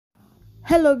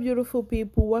Hello beautiful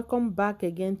people, welcome back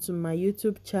again to my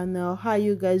YouTube channel. How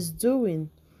you guys doing?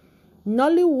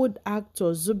 Nollywood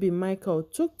actor Zubby Michael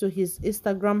took to his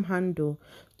Instagram handle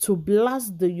to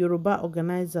blast the Yoruba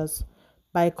organizers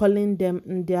by calling them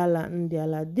Ndiala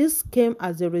Ndiala. This came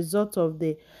as a result of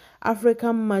the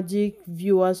African Magic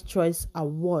Viewers Choice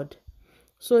Award.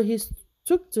 So he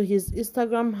took to his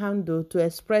Instagram handle to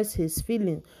express his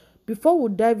feeling. Before we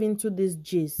dive into this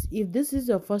gist, if this is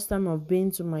your first time of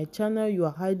being to my channel, you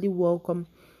are highly welcome.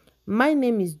 My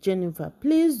name is Jennifer.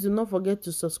 Please do not forget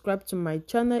to subscribe to my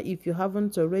channel if you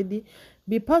haven't already.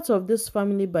 Be part of this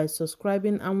family by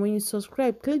subscribing, and when you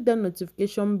subscribe, click the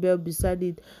notification bell beside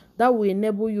it. That will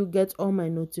enable you get all my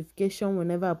notification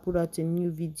whenever I put out a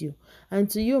new video. And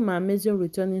to you, my amazing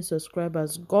returning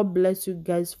subscribers, God bless you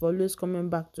guys for always coming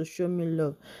back to show me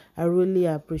love. I really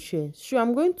appreciate. Sure,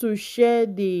 I'm going to share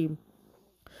the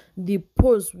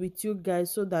post with you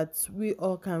guys so that we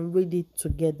all can read it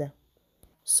together.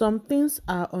 Some things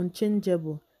are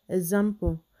unchangeable.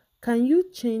 Example, can you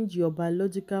change your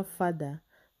biological father?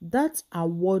 That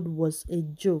award was a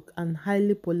joke and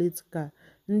highly political.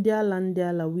 Ndiala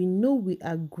Ndiala, we know we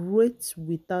are great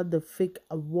without the fake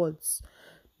awards.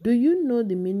 Do you know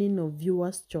the meaning of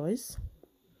viewer's choice?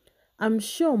 I'm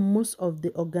sure most of the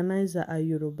organizers are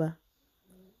Yoruba.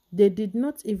 They did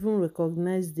not even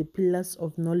recognize the pillars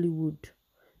of Nollywood.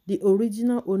 The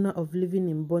original owner of Living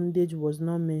in Bondage was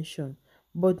not mentioned,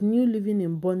 but New Living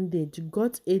in Bondage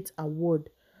got 8 awards.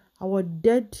 Our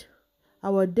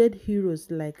dead heroes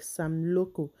like Sam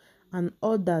Loco and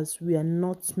others were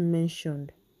not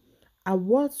mentioned.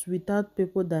 Awards without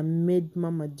people that made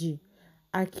Mama G,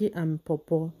 Aki and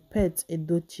Popo, Pet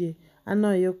Edochie,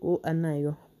 Anayoko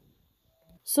Anayo.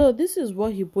 So this is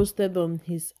what he posted on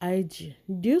his IG.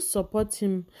 Do you support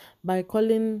him by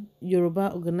calling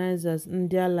Yoruba organizers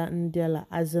Ndiala Ndiala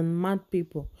as in mad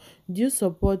people? Do you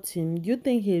support him? Do you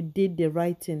think he did the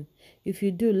right thing? If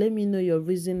you do, let me know your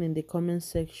reason in the comment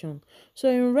section. So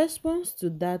in response to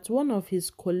that, one of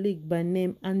his colleagues by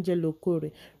name Angelo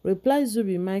Okorie replied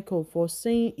Zubby Michael for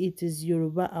saying it is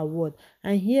Yoruba award,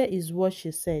 and here is what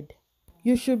she said.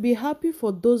 You should be happy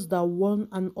for those that won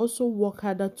and also work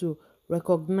harder to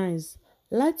recognize.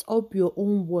 Light up your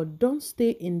own world. Don't stay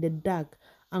in the dark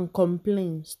and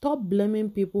complain. Stop blaming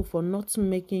people for not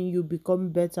making you become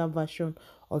better version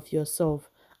of yourself.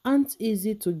 Ain't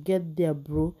easy to get there,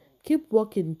 bro. Keep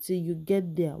working till you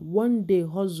get there. One day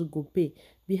hustle go pay.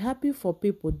 Be happy for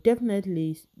people.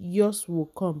 Definitely yours will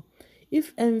come.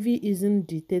 If envy isn't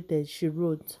dictated, she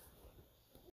wrote.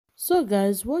 So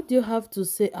guys, what do you have to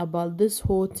say about this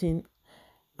whole thing?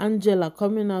 Angela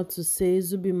coming out to say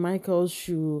Zubby Michael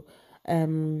should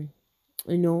you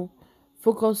know,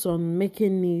 focus on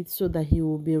making it so that he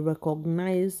will be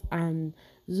recognized, and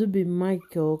Zubby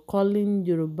Michael calling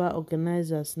Yoruba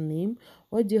organizers name.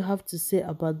 What do you have to say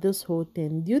about this whole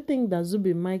thing? Do you think that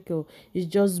Zubby Michael is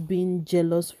just being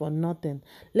jealous for nothing?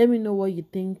 Let me know what you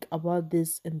think about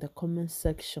this in the comment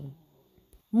section.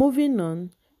 Moving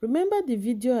on, remember the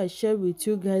video I shared with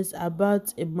you guys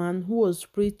about a man who was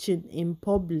preaching in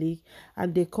public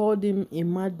and they called him a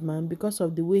madman because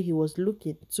of the way he was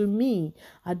looking? To me,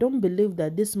 I don't believe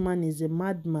that this man is a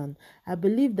madman. I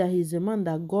believe that he's a man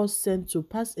that God sent to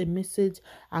pass a message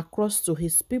across to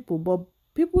his people, but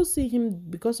people see him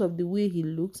because of the way he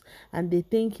looks and they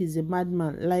think he's a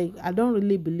madman. Like, I don't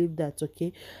really believe that,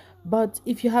 okay? But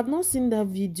if you have not seen that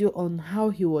video on how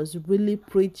he was really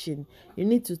preaching, you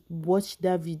need to watch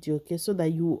that video, okay, so that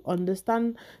you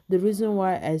understand the reason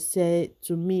why I said,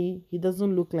 to me, he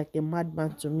doesn't look like a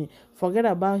madman to me. Forget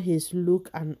about his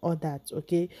look and all that,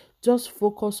 okay? Just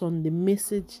focus on the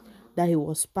message that he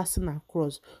was passing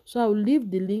across. So I'll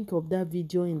leave the link of that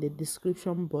video in the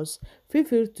description box. Feel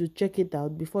free to check it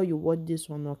out before you watch this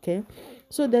one, okay?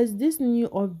 So there's this new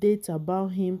update about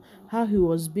him, how he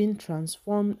was being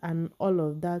transformed and all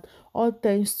of that, all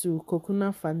thanks to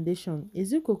Coconut Foundation.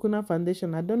 Is it Coconut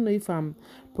Foundation? I don't know if I'm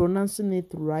pronouncing it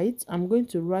right. I'm going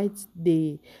to write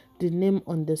the name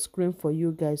on the screen for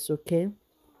you guys, okay?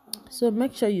 So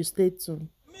make sure you stay tuned.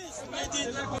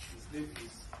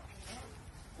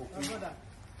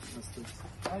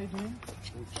 How are you doing?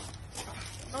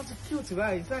 Not cute,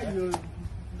 right? That you're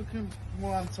looking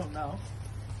more handsome now.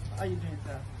 How are you doing,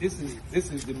 sir?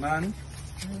 This is the man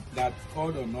that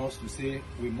called on us to say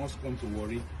we must come to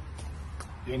Warri.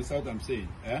 You understand what I'm saying?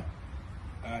 Eh?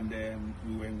 And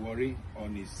we were in Warri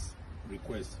on his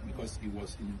request because he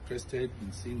was interested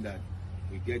in seeing that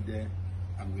we get there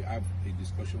and we have a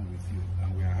discussion with you,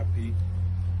 and we are happy.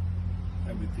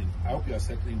 Everything. I hope you are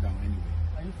settling down anyway.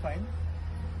 Are you fine?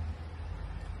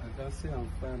 I can say I'm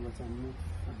fine, but I'm not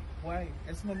fine. Why?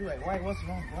 It's not right. Why? What's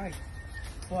wrong? Why?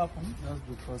 What happened? Just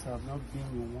because I've not been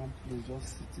in one place,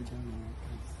 just sitting down in one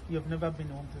place. You've never been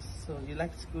in one place, so you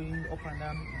like going up and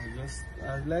down?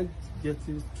 I like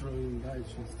getting through that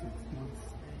just not.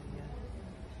 Yeah.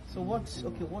 So what do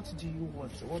you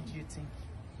want? What do you think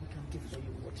we can do for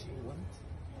you? What do you want?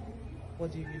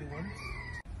 What do you really want?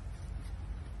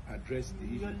 Address the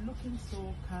issue. You're looking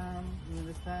so calm, you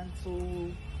understand? So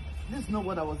this is not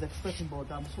what I was expecting, but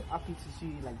I'm so happy to see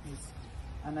you like this.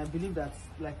 And I believe that,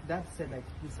 like Dad said, like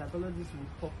the psychologist will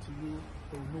talk to you,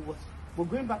 they will know what. But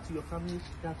going back to your family,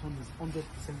 that one is 100%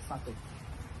 perfect.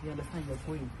 You understand, you're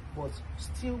going, but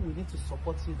still we need to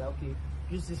support you that, okay,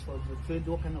 use this for the trade,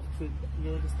 what kind of trade,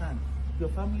 you understand? Your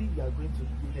family, you are going to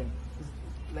give them. It's,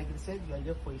 like I said, you are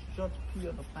there for a short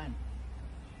period of time.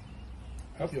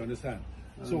 I hope you understand.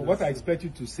 So what I expect you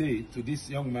to say to this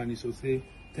young man is to say,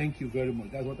 thank you very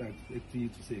much. That's what I expect you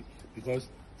to say. Because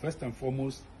first and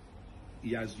foremost,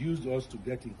 he has used us to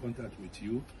get in contact with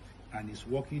you and is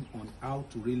working on how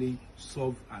to really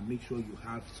solve and make sure you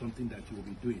have something that you will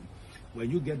be doing. When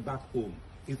you get back home,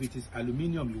 if it is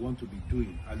aluminium you want to be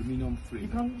doing, aluminium frame.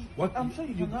 I'm sure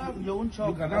you can have your own shop.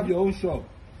 You can have your own shop.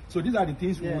 So these are the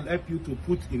things we will help you to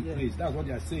put in place. That's what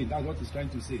they are saying. That's what he's trying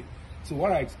to say. So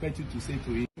what I expect you to say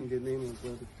to him. In the name of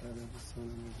God the Father, the Son,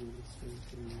 and the Holy Spirit.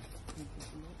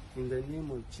 In the name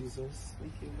of Jesus.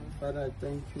 Thank you, Lord. Father, I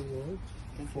thank you, Lord,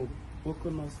 for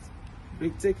waking us,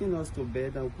 taking us to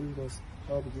bed and putting us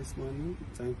up this morning.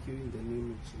 Thank you in the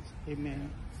name of Jesus.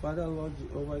 Amen. Father, Lord,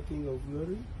 Jehovah, King of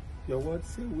glory, your word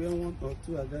says, where one or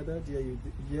two are gathered, here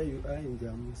you are in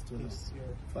their midst. Yes,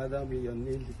 Father, may your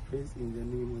name be praised in the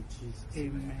name of Jesus.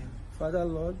 Amen. Father,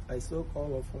 Lord, I soak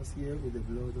all of us here with the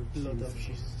blood of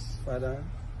Jesus. Father,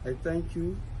 I thank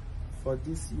you for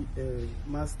this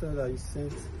master that you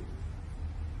sent.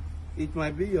 It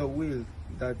might be your will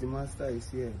that the master is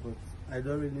here, but I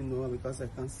don't really know because I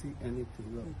can't see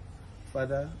anything, Lord.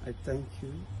 Father, I thank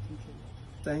you.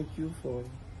 Thank you for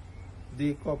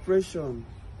the cooperation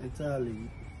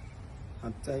entirely.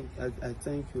 I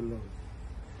thank you, Lord.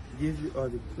 Give you all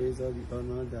the praise, all the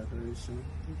honor, the adoration.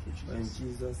 Thank you, Jesus. In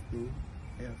Jesus' name,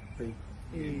 I have prayed.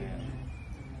 Amen.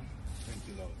 Thank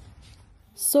you, Lord.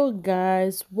 So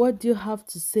guys, what do you have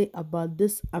to say about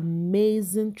this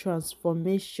amazing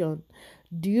transformation?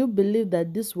 Do you believe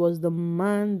that this was the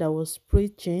man that was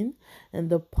preaching and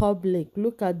the public?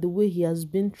 Look at the way he has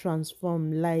been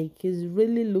transformed. Like, he's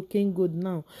really looking good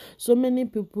now. So many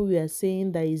people were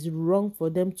saying that it's wrong for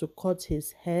them to cut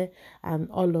his hair and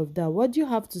all of that. What do you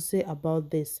have to say about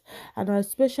this? And I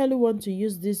especially want to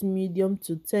use this medium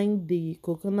to thank the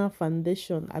Coconut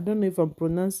Foundation. I don't know if I'm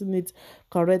pronouncing it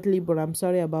correctly, but I'm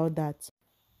sorry about that.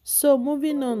 So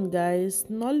moving on, guys,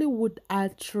 Nollywood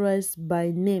actress by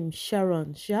name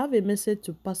Sharon, she have a message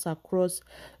to pass across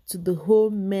to the whole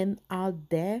men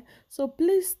out there. So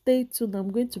please stay tuned.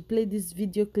 I'm going to play this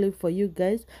video clip for you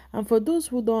guys, and for those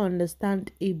who don't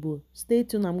understand Igbo, stay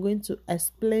tuned. I'm going to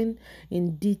explain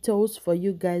in details for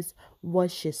you guys what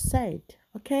she said.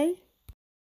 Okay.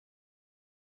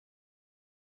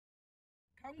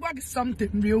 Can I get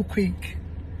something real quick?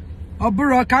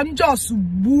 Bro, can just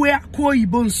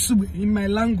in my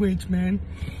language, man.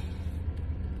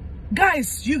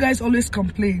 Guys, you guys always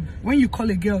complain. When you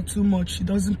call a girl too much, she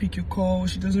doesn't pick your call,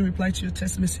 she doesn't reply to your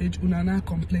text message. Unana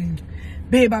complained.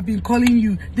 Babe, I've been calling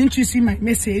you. Didn't you see my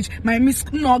message? My miss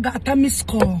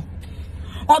call.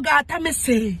 Ogata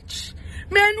message.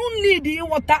 Man, who need you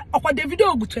what that the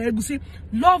video go say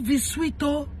love is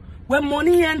sweeter. When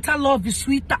money enter, love is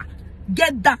sweeter.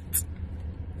 Get that.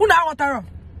 Una what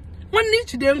when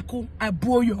each them call, I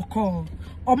bore your call.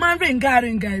 Or man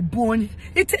ringa born.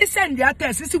 It is send your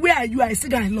text. This is where are you? I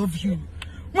say I love you.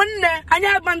 One day I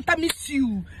am manta miss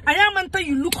you. I am manta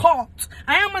you look hot.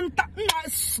 I am manta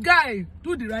nice guy.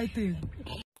 Do the right thing.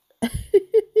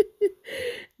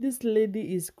 This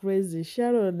lady is crazy.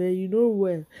 Sharon, you know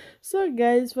well. So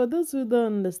guys, for those who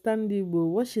don't understand Igbo,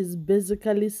 what she's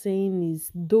basically saying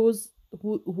is those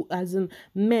who as in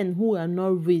men who are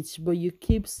not rich, but you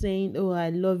keep saying, oh, I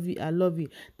love you,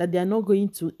 that they are not going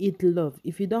to eat love.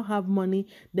 If you don't have money,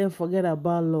 then forget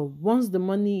about love. Once the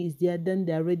money is there, then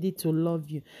they are ready to love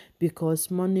you,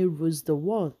 because money rules the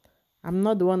world. I'm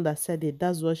not the one that said it.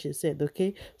 That's what she said,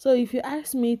 okay? So if you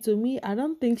ask me, to me, I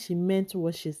don't think she meant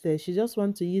what she said. She just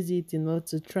wants to use it,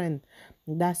 to trend.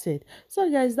 That's it. So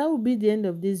guys, that will be the end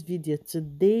of this video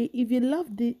today. If you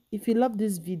love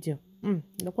this video, don't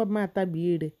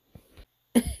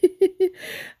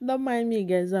mind me,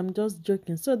 guys, I'm just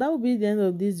joking. So that will be the end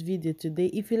of this video today.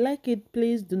 If you like it,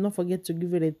 please do not forget to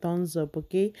give it a thumbs up,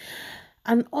 okay?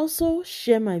 And also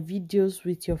share my videos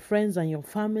with your friends and your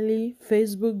family,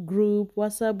 Facebook group,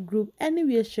 WhatsApp group,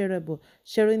 anywhere shareable.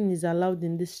 Sharing is allowed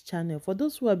in this channel. For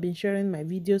those who have been sharing my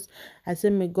videos, I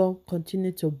say may God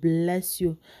continue to bless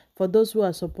you. For those who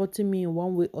are supporting me in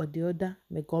one way or the other,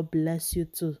 may God bless you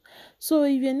too. So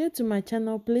if you're new to my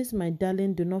channel, please, my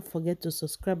darling, do not forget to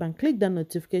subscribe and click the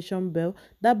notification bell.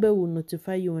 That bell will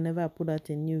notify you whenever I put out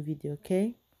a new video,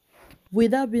 okay?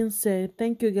 With that being said,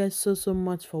 thank you guys so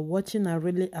much for watching. I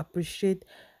really appreciate.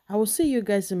 I will see you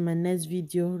guys in my next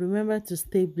video. Remember to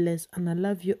stay blessed and I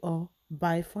love you all.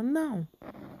 Bye for now.